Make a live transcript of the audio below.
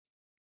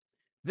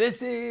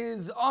This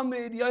is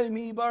Amud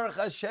Yomi Baruch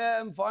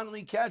Hashem,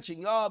 finally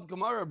catching up.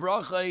 Gemara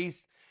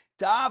Berachos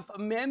Daf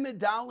Mem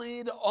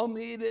Dalid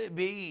Amud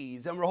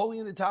Beis, and we're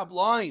holding the top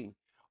line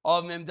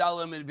of Mem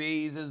Dalid Amud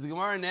Beis as the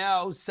Gemara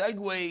now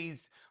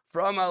segues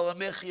from Ala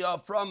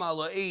Mechia, from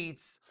Ala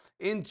Eitz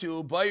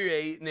into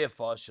Bayrei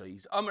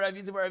Nefashos. Amar Rav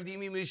Yitzchak bar Rav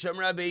Dimi Misham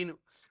Rabbeinu.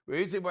 Rav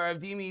Yitzchak bar Rav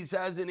Dimi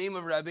says the name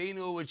of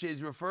Rabbeinu, which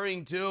is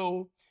referring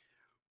to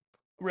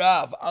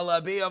Rav,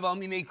 alabeyav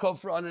almine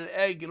kofra, on an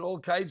egg and all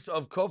types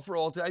of kofra,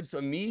 all types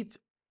of meat.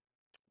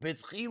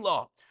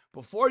 B'tzchila,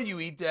 before you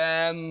eat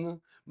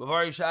them,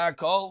 mavar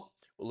shakol,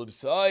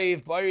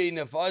 ulubsaif, bari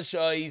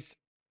nefashais,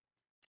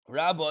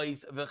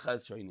 rabbis,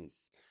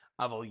 v'chasronis.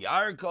 Aval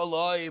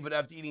yarkoloi, but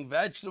after eating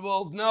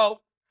vegetables,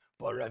 no.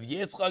 But Rav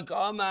Yitzchak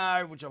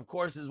Amar, which of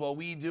course is what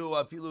we do,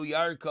 afilu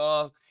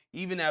yarka,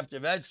 even after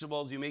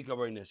vegetables, you make a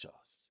bari neshas.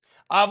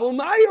 Aval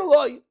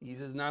mayoloi, he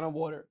says not on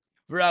water.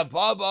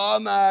 Rababa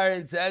Amar,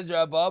 and says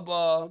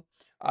Rababa,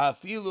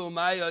 afilu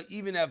maya,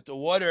 even after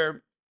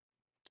water,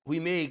 we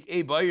make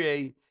a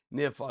bayre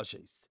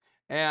nefashes.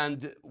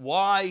 And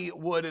why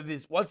would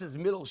this? What's this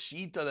middle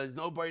shita? There's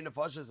no bayre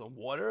nefashes on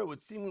water. It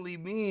would seemingly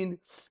mean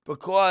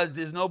because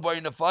there's no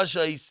bayre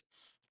nefashes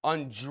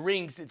on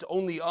drinks. It's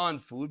only on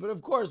food. But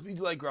of course, we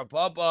do like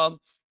Rababa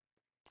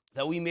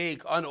that we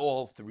make on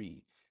all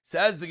three.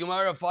 Says the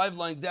Gemara 5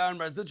 lines down.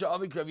 Marzucha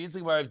Avik Rav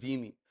Yitzchak bar Rav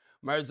Dimi.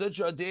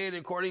 Marzucha did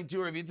according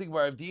to Rav Yitzchak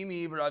bar Rav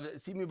Dimi.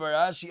 Simi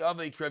Barashi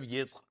Avik Rav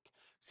Yitzchak.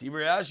 Si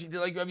Barashi did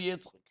like Rav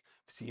Yitzchak.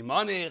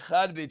 Simane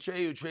Echad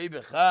B'Trei Utrei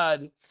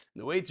B'Chad.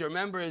 The way to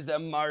remember is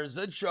that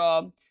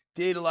Marzucha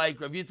did like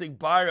Rav Yitzchak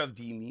bar Rav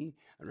Dimi,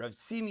 and Rav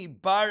Simi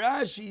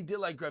Barashi did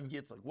like Rav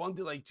Yitzchak. One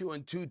did like two,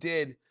 and two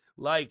did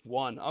like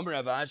one. Amar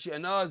Rav Ashi,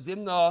 Ana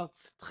Zimna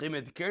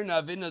Tchimet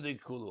Kirna Vina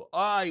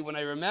Dekulu. When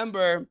I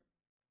remember,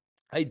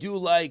 I do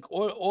like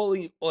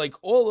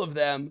all of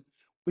them,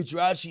 which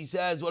Rashi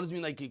says. What does it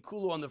mean like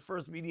Kikulu on the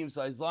first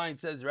medium-sized line?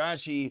 It says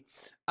Rashi,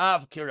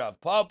 Av Kirav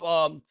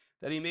Papa,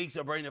 that he makes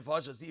a brain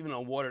nefashos even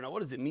on water. Now,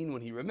 what does it mean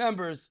when he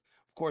remembers?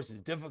 Of course,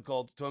 it's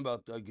difficult. Talking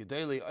about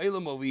Gedele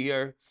Eilim over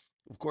here.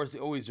 Of course, they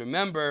always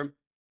remember.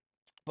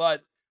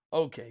 But,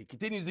 okay,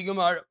 continues the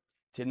Gemara.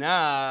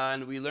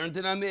 Tanan, we learned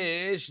in a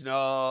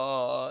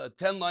Mishnah.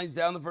 10 lines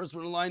down, the first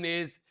one line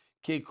is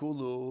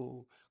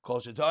Kikulu. Kol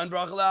shatan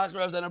bracha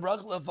lacharav, then a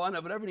bracha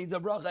lefana. Whatever needs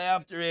a bracha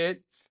after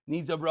it,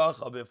 needs a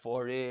bracha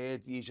before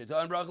it.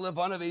 Yishatan bracha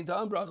lefana,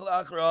 v'intan bracha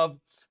lacharav.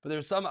 But there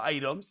are some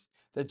items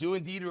that do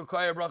indeed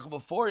require a bracha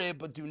before it,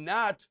 but do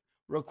not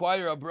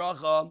require a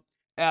bracha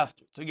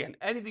after. So again,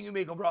 anything you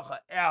make a bracha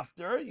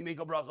after, you make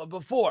a bracha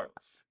before.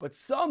 But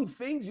some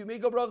things you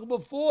make a bracha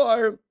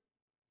before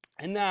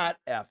and not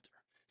after.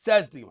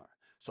 Says the Gemara.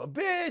 So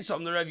bitch,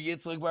 I'm the Rav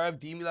Yitzchak bar Rav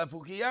Dimi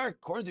lafuki yark.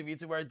 According to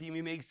Yitzchak bar Rav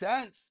Dimi makes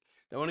sense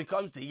that when it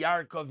comes to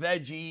yarka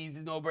veggies,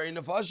 there's no bari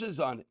nefashas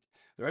on it.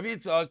 The Rav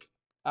Yitzchak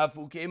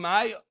afuke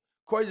maya.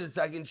 According to the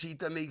second sheet,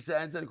 that makes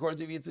sense. And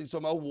according to Yitzchak,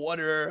 talking about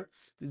water,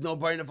 there's no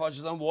bari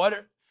nefashas on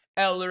water.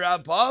 El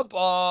Rav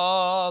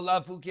Papa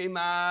lafuke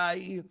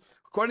maya.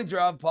 According to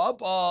Rav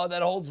Papa,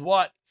 that holds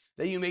what?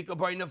 That you make a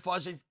bari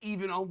nefashas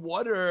even on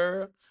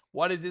water.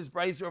 What is this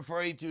price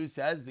referring to?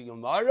 Says the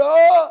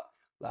Gemara.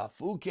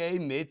 Lafuke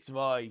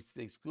mitzvahs,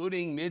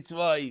 excluding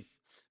mitzvahs.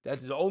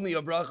 That is only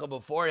a bracha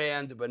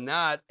beforehand, but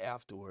not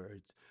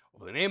afterwards.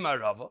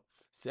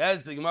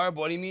 Says the Gemara,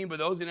 what do you mean by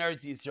those in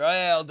Eretz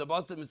Yisrael? The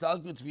Basa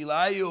Misalku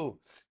Tfilayu,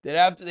 that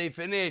after they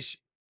finish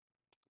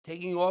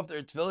taking off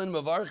their tefillin,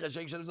 Mavarch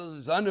Hashek Shem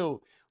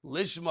Zanu,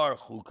 Lishmar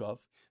Chukav,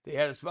 they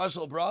had a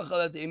special bracha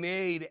that they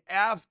made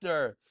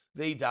after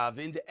they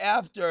davened,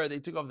 after they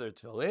took off their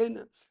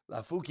tefillin.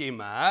 Lafuke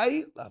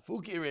mai,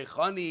 lafuke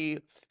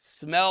rechani,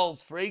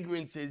 smells,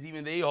 fragrances,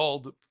 even they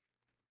hold.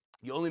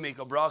 You only make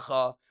a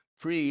bracha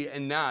pre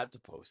and not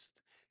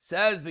post.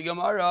 Says the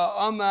Gemara,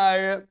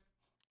 Amar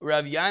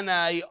Rav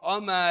Yanai,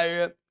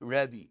 Amar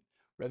Rebbe.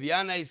 Rav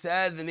Yanai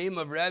said the name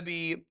of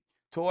Rebbe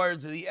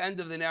towards the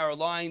end of the narrow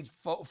lines,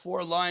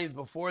 4 lines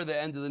before the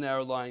end of the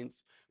narrow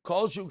lines.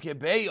 Kolshu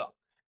kebeya,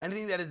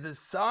 anything that is the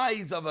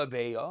size of a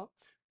beya,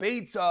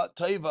 beitza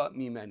toiva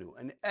mimenu.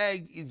 An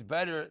egg is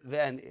better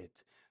than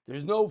it.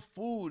 There's no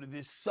food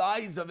the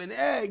size of an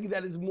egg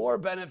that is more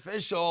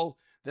beneficial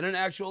than an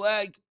actual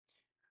egg.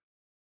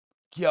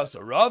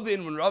 Kiyasa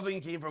Ravin, when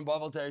Ravin came from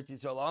Bavel to Eretz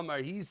Yisrael Amar,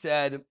 he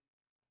said,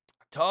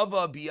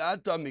 Tava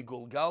biata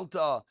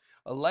migulgalta,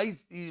 a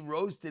lightly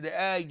roasted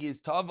egg is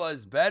tava,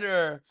 is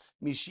better,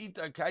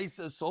 mishita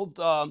kaisa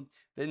solta,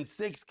 than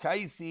 6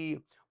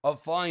 kaisi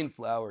of fine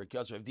flour.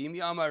 Kiyasa Rav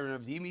Dimi Amar, and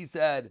Rav Dimi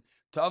said,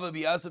 Tava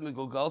biasa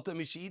migulgalta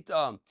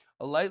mishita,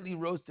 a lightly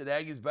roasted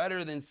egg is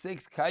better than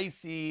 6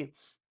 kaisi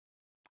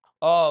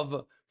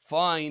of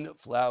fine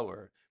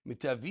flour.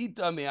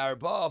 Mitavita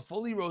me'arba, a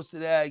fully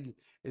roasted egg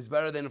is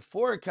better than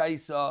 4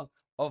 kaisa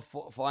of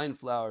fine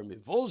flour.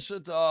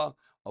 Mivulshata,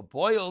 a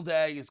boiled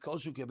egg is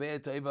koshu kebei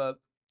taiva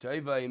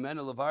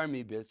imena lavar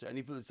mi bisra.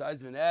 Any food the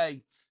size of an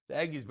egg, the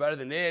egg is better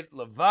than it.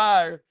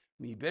 Lavar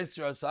mi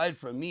bisra, aside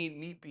from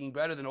meat being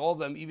better than all of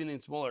them, even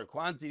in smaller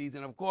quantities.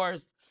 And of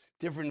course,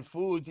 different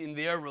foods in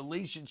their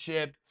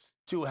relationship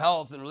to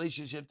health in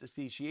relationship to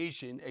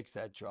satiation,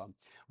 etc.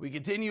 We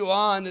continue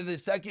on to the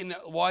second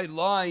wide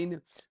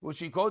line,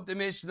 which we quote the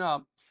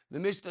Mishnah. The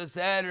Mishnah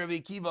said, Rabbi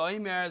Akiva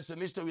Omer, so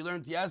Mishnah we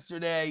learned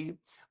yesterday,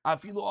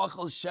 Afilu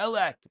achal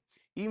shelek,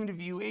 even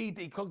if you ate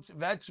a cooked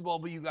vegetable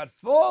but you got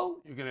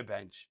full, you're going to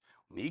bench.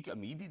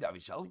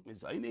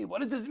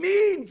 What does this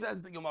mean?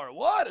 Says the Gemara.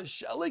 What? A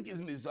shelik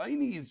is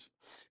mizayni, is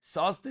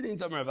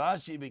sustenance. Amar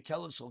Ravashi,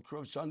 bekelach shel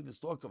krov shani, the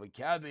stalk of a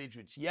cabbage,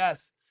 which,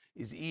 yes,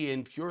 is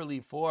eaten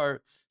purely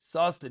for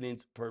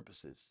sustenance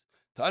purposes.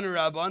 Tanu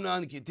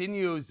Rabbanan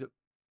continues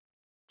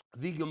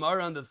the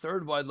Gemara on the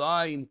third wide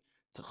line,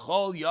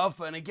 T'chol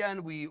Yafa, and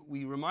again, we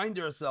remind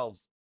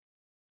ourselves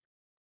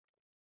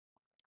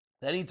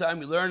that anytime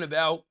we learn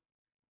about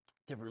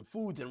different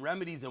foods and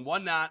remedies and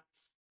whatnot,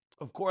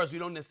 of course, we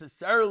don't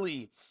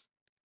necessarily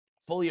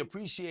fully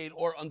appreciate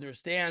or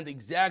understand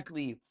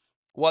exactly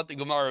what the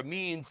Gemara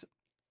means.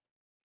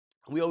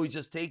 We always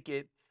just take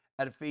it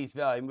at face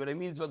value. And what I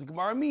mean is what the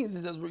Gemara means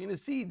is, as we're going to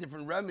see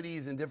different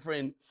remedies and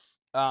different,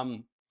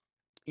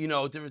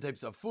 different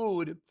types of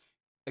food,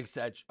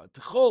 etc.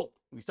 T'chol,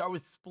 we start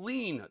with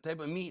spleen, a type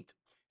of meat.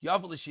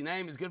 Yafal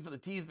l'shinayim is good for the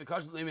teeth,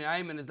 v'kashal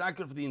l'minayim, and is not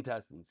good for the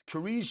intestines.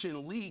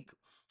 Karishin, leek,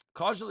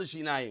 kashal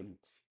l'shinayim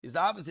is the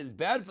opposite. It's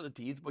bad for the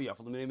teeth, but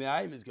yafal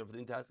l'minayim is good for the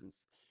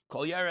intestines.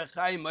 Kol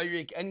yarechai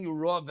mayrik, any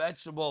raw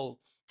vegetable,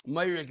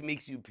 mayrik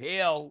makes you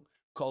pale.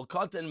 Kol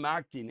katan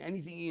maktin,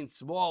 anything eaten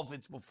small, if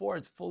it's before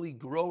it's fully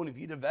grown, if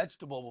you eat a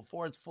vegetable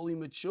before it's fully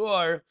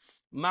mature,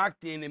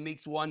 maktin, it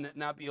makes one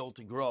not be able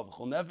to grow.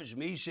 Chol nefesh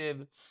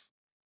meishiv,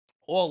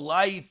 all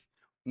life,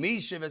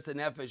 Meishiv as a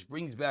nefesh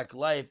brings back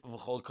life.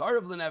 V'chol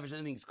karav l'nefesh,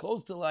 anything's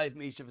close to life,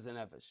 Meishiv as a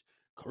nefesh.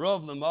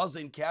 Karov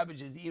l'mazin,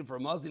 cabbage is eaten for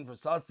mazin, for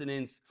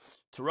sustenance.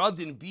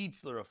 Turadin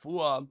beets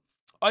l'rafua.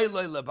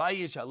 Oiloi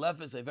l'bayish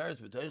ha'lefes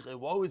ha'veres b'toiche.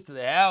 Woe is to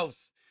the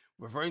house,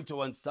 referring to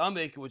one's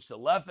stomach, which the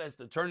lefes,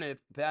 the turnip,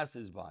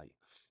 passes by.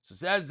 So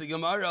says the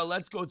Gemara,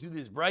 let's go through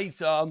this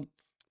brisa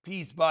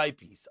piece by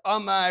piece.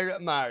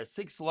 Amar,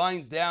 6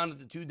 lines down at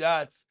the 2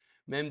 dots.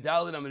 Mem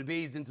dalit amid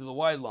beis into the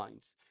wide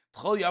lines.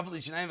 So what's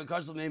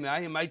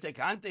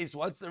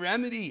the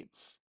remedy?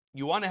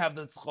 You want to have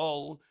the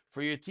tzchol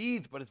for your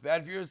teeth, but it's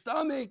bad for your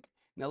stomach.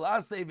 Now,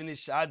 last saving is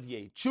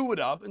shadye. Chew it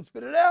up and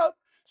spit it out.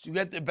 So you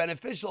get the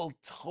beneficial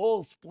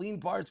tzchol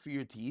spleen parts for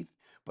your teeth,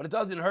 but it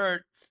doesn't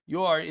hurt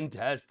your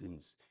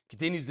intestines.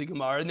 Continues the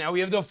Gemara. Now we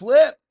have the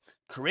flip.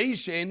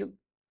 Creation,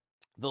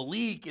 the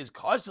leak is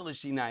kashal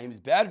l'shinayim, is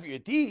bad for your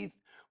teeth,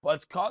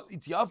 but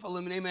it's yafa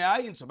l'minei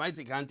me'ayin. So my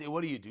tekante,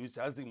 what do?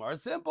 Says the Gemara,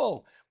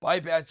 simple.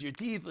 Bypass your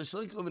teeth,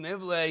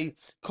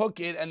 cook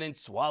it, and then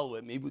swallow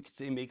it. Maybe we could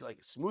say make like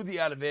a smoothie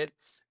out of it,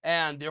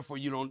 and therefore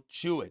you don't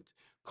chew it.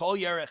 Kol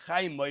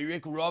yarechai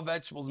mayrik, raw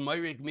vegetables,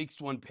 mayrik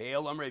makes one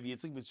pale.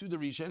 This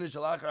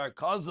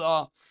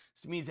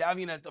means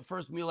having it at the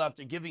first meal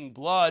after giving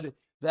blood.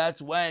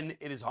 That's when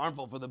it is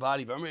harmful for the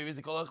body.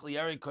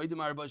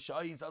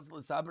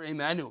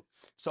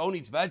 So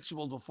eats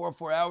vegetables before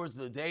 4 hours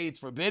of the day. It's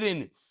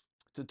forbidden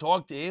to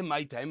talk to him.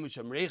 My time,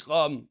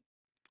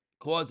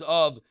 cause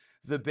of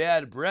the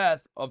bad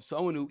breath of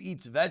someone who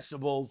eats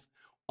vegetables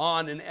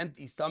on an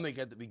empty stomach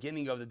at the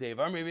beginning of the day.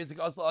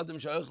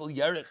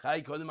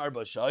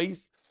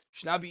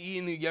 Should not be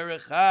eating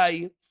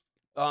yerechai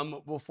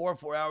before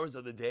 4 hours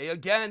of the day.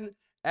 Again,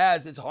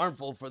 as it's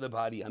harmful for the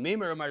body.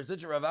 Amemar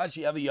Marzucha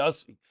Ravashi have a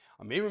yasvi.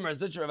 Amemar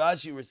Marzucha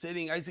Ravashi were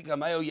sitting, Isaac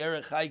Amayo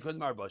Yerechai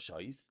Kodmar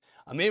Bashais.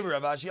 Amemar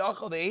Ravashi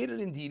Achal, they ate it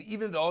indeed,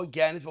 even though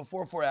again it's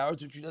before 4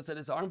 hours, which we just said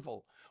is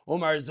harmful.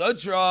 Omar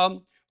Zutra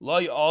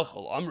Loy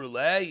Achal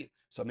Amrulei.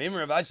 So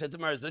Amemar Ravashi said to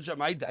Marzucha,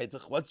 my diet,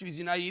 what's the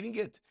reason you're not eating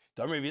it?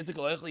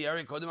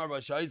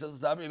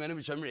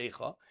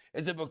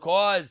 Is it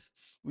because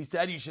we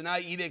said you should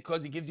not eat it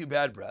because it gives you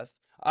bad breath?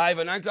 We're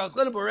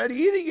already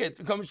eating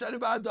it.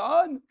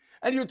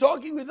 And you're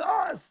talking with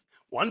us.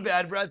 1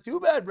 bad breath, 2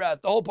 bad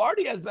breath. The whole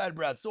party has bad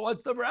breath. So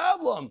what's the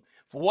problem?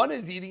 If one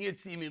is eating it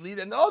seemingly,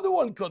 then the other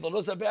one could. They'll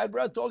just have bad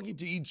breath talking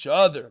to each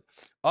other.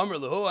 Not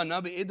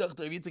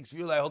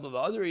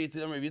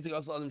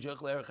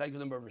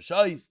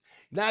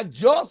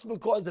just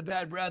because of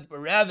bad breath, but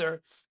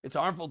rather it's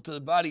harmful to the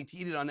body to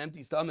eat it on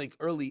empty stomach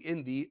early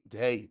in the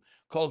day.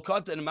 Called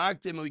Kata and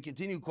Maktim, and we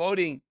continue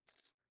quoting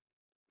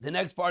the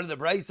next part of the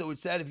brisa, which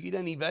said if you eat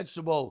any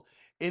vegetable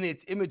in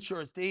its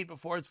immature state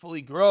before it's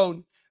fully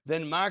grown,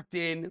 then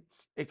maktin,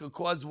 it could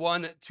cause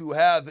one to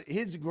have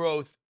his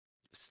growth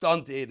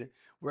stunted,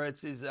 where it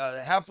says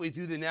halfway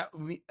through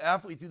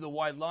the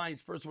wide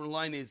lines. First one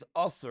line is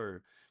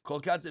usr.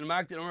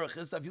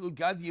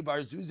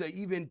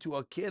 Even to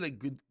a kid, a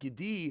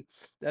gedi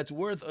that's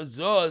worth a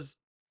zuz,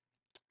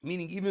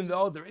 meaning even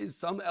though there is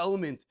some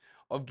element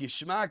of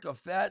gishmak, of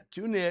fat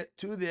to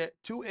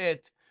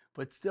it,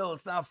 but still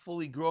it's not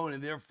fully grown,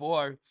 and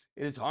therefore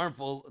it is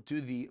harmful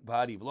to the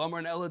body. It's not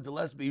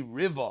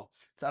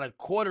a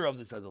quarter of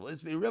the size of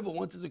let's be river.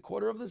 Once it's a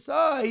quarter of the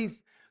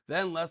size,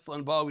 then less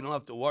lanba, we don't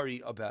have to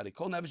worry about it.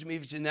 Kol nefesh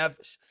mefish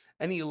nefesh.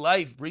 Any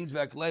life brings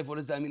back life. What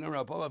does that mean?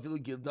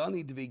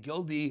 Gildani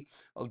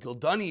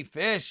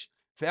fish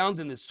found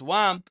in the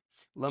swamp.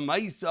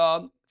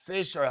 Lamaisa,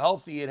 fish are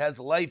healthy, it has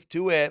life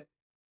to it,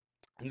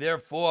 and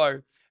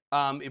therefore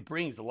it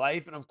brings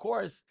life. And of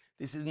course,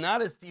 this is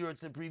not a steer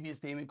to the previous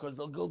statement because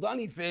the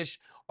Gildani fish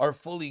are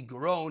fully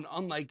grown,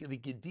 unlike the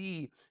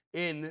Gedi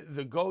in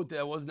the goat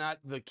that was not,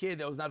 the kid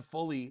that was not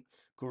fully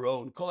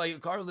grown.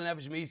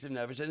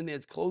 Anything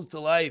that's close to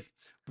life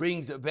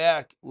brings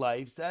back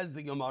life. Says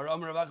the Gemara,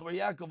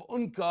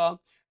 Unka,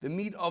 the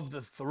meat of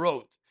the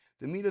throat.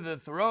 The meat of the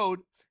throat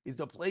is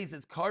the place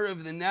that's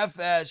karev the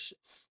nefesh,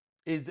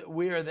 is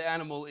where the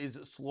animal is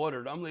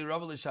slaughtered. When you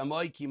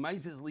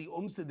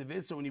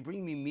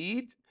bring me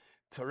meat,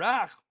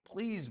 tarach,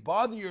 please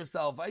bother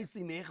yourself. Bring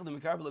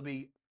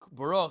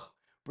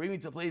me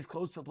to a place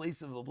close to the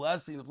place of the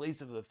blessing, the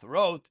place of the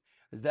throat,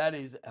 as that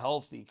is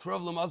healthy.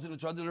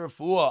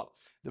 The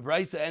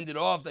Brisa ended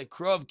off that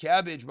Krav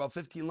cabbage, about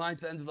 15 lines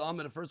to the end of the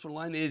Amud. The first one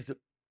line is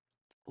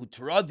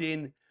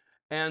Utradin,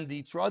 and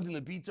the Tradin, the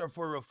beats are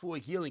for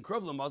Refuah healing.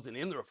 Krav lamazin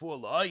in the Refuah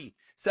lai.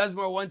 Says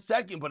more 1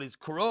 second, but his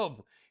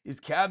Krav is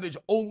cabbage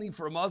only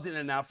for mazin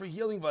and not for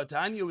healing.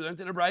 Vatanya, we learned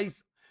in a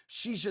Bryce.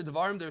 Shisha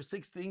Dvarim, there are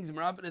 6 things.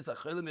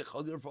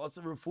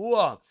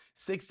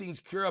 6 things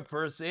cure a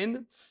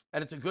person,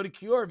 and it's a good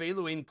cure.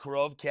 Veluin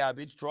Krav,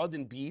 cabbage,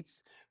 Tradin,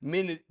 beets,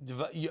 min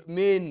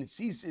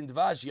sisin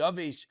dvash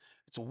yavish.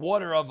 It's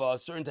water of a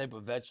certain type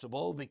of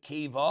vegetable. The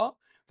keva.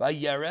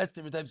 Vayeres,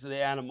 different types of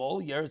the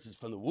animal. Yeres is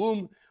from the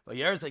womb.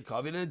 Vayeres, I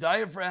covered in a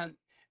diaphragm.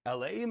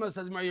 Elaima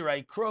says, Mary,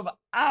 right? Krov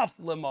af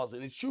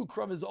lemazin. It's true,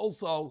 krov is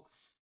also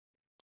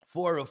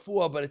for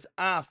refuah, but it's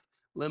af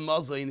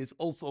lemazin. It's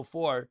also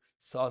for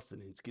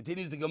sustenance.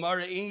 Continues the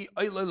Gemara. The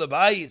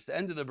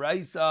end of the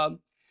Brisa.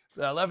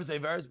 The lefes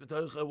averes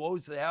b'toicha. Woe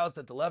to the house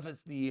that the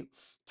lefes, the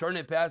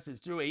turnip passes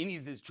through.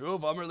 Einis is true.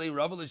 V'amarle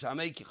ravalish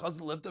hamei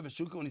kichaz lift up a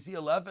shuka. When you see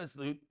a lefes,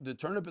 the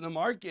turnip in the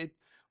market.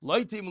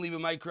 Don't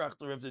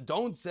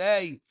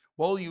say,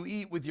 what will you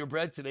eat with your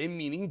bread today?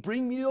 Meaning,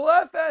 bring me the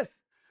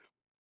lefes.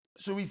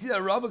 So we see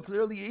that Rava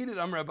clearly ate it.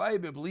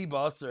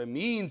 It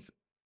means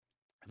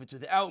if it's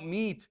without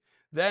meat,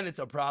 then it's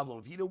a problem.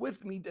 If you eat it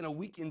with meat, then it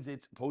weakens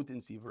its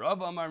potency.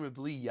 Rava Amar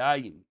Mebli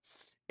Yayin.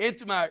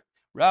 Itmar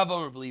Rava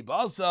Amar Bli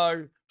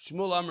Basar.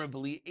 Shmuel Amar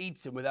Bli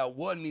eats it without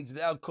one, means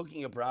without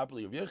cooking it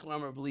properly. Rav Yechon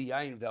Amar Bli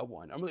Yayin without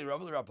one. Amar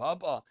Rava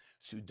Rapapa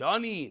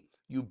Sudani.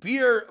 You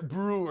beer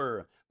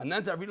brewer. We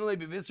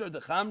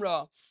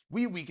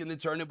weaken the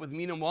turnip with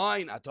meat and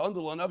wine.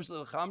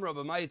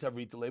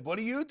 What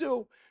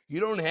do? You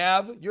don't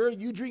have,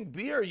 you drink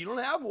beer, you don't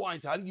have wine.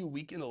 So how do you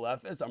weaken the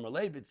lefes?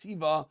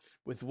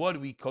 With what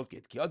do we cook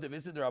it? Like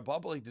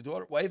the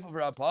daughter, wife of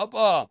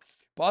Rapapa.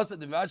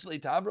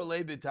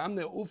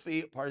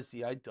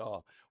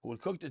 Who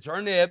would cook the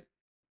turnip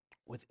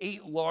with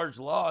 8 large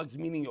logs,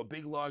 meaning a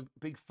big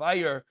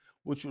fire,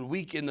 which would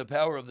weaken the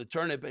power of the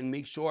turnip and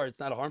make sure it's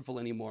not harmful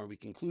anymore. We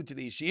conclude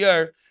today's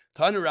shiur.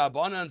 Tanu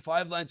Rabbanan,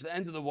 5 lines to the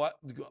end of the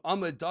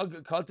Amud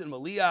Dag Katan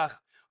Maliach,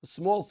 a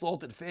small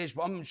salted fish.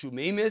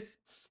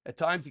 At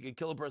times it can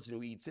kill a person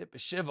who eats it.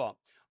 B'Shiva,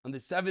 on the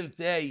 7th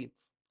day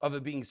of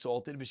it being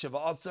salted.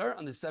 B'Shiva Asar,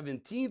 on the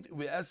 17th.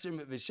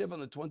 B'Shiva,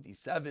 on the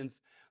 27th.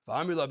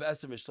 V'Amir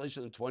B'Esrim V'Shleish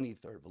on the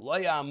 23rd.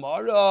 V'Loya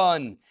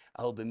Amaron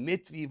al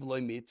b'mitvi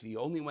v'loy mitvi.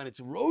 Only when it's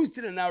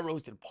roasted and not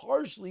roasted,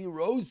 partially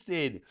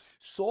roasted,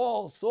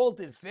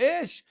 salted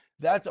fish,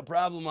 that's a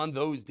problem on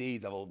those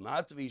days.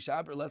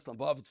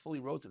 It's fully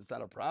roasted, it's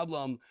not a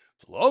problem.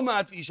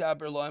 It's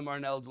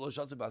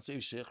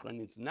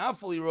not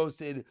fully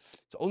roasted,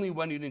 it's only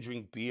when you didn't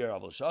drink beer.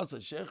 If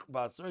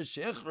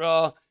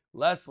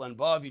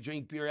you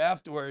drink beer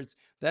afterwards,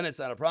 then it's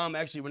not a problem.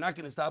 Actually, we're not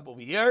going to stop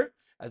over here,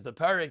 as the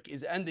parak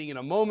is ending in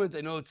a moment.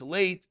 I know it's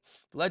late,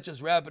 but let's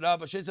just wrap it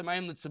up.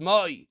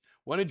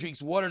 One who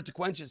drinks water to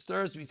quench his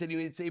thirst, we said you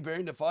may say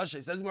bearing the fasha.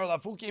 It says more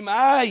lafuki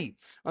mai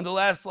on the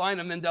last line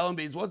of Mendelin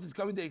Beis. What's this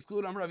coming to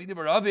exclude? Amar Avidi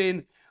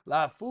Baravin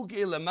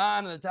lafuki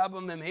leman on the top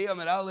of Memheya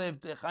Meralev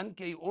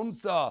Techanke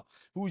Umsa,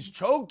 who's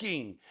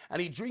choking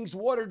and he drinks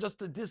water just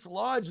to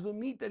dislodge the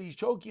meat that he's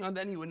choking on.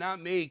 Then he would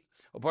not make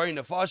a bearing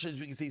the fasha. As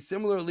we can see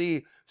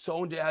similarly,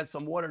 someone that has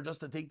some water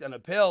just to take down a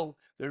pill,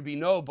 there'd be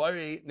no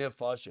bari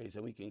nefashes.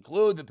 And we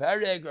conclude the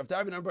paragraph.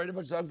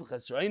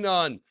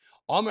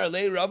 Amar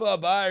le Rava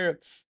Abar.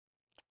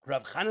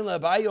 Rav Chanan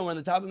Labayo on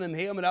the top of him,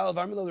 Hey Amad Alav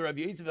Armilo, the Rav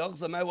Yosef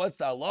Elchsamai, what's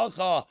the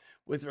halacha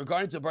with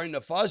regard to burning the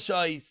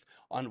fashais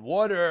on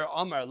water?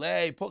 Amar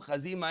Le, Put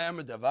Chazim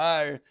Amar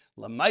Davar,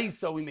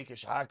 Lamaisa, we make a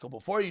shahako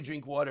before you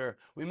drink water,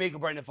 we make a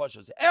burning the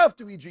fashais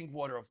after we drink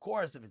water, of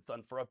course, if it's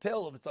done for a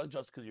pill, if it's done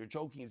just because you're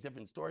choking, it's a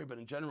different story, but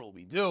in general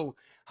we do.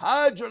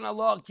 Hadron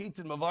Allah,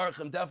 Kitzin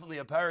Mavarchim, definitely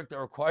a parak that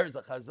requires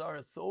a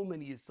chazara, so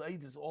many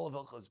yisaidis, all of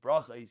Elchas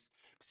Brachais.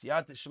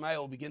 Siyat Shemai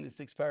will begin the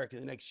 6th parak in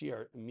the next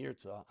year,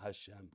 Mirza Hashem.